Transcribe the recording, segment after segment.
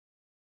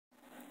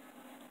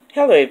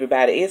Hello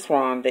everybody, it's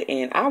Rhonda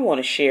and I want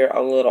to share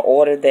a little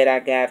order that I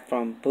got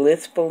from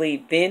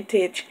Blissfuly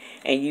Vintage,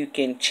 and you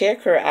can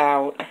check her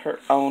out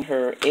on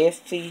her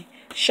Etsy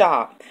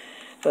shop.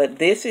 But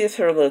this is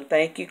her little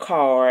thank you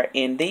card,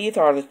 and these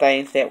are the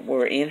things that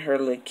were in her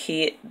little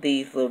kit.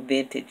 These little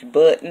vintage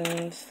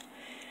buttons,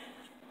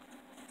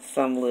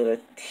 some little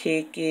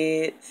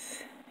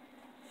tickets,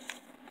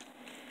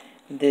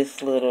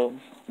 this little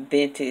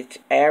vintage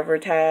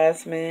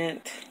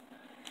advertisement,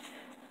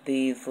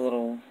 these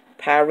little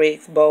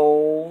Pyrex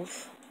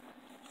bowls,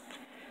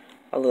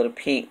 a little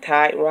pink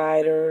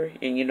typewriter,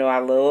 and you know I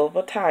love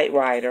a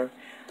typewriter.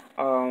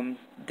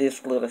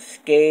 This little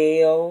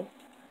scale,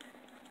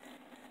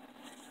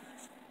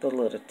 the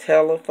little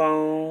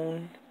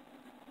telephone,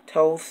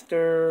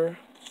 toaster,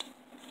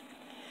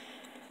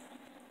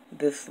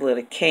 this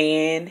little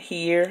can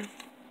here,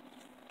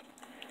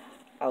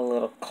 a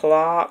little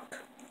clock,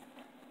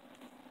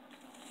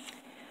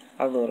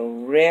 a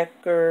little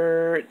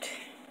record,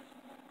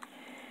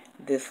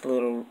 this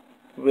little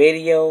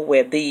radio,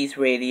 well, these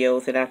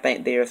radios, and I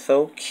think they're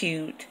so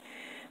cute.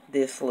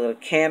 This little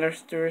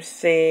canister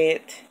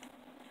set,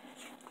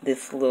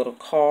 this little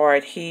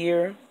card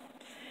here,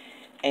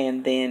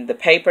 and then the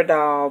paper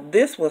doll.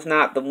 This was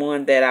not the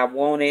one that I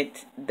wanted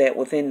that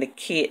was in the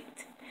kit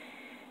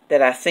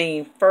that I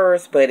seen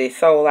first, but it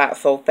sold out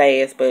so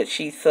fast, but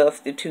she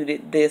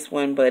substituted this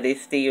one, but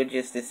it's still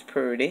just as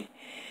pretty.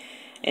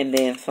 And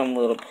then some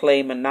little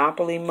play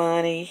Monopoly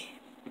money.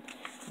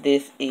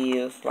 This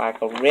is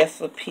like a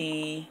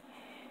recipe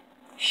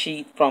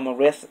sheet from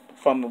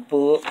a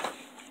book.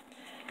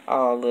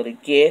 A little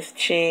guest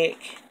check,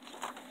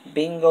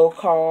 bingo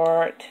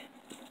card,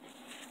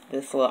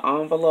 this little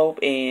envelope,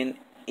 and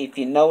if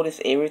you notice,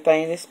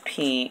 everything is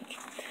pink.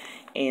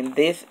 And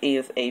this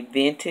is a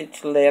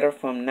vintage letter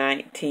from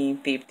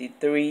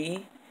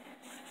 1953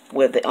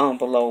 with the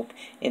envelope.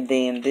 And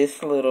then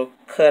this little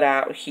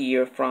cutout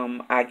here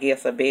from, I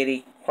guess, a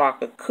Betty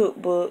Crocker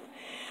cookbook.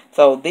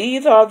 So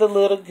these are the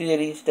little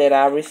goodies that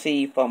I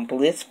received from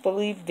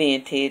Blissfuly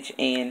Vintage,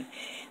 and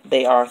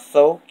they are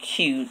so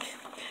cute.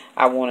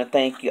 I want to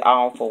thank you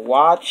all for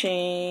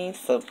watching,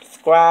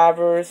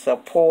 subscribers,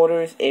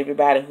 supporters,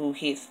 everybody who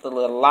hits the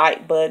little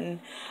like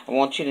button. I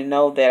want you to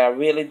know that I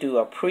really do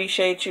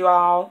appreciate you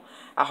all.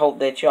 I hope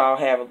that you all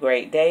have a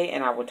great day,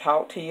 and I will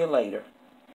talk to you later.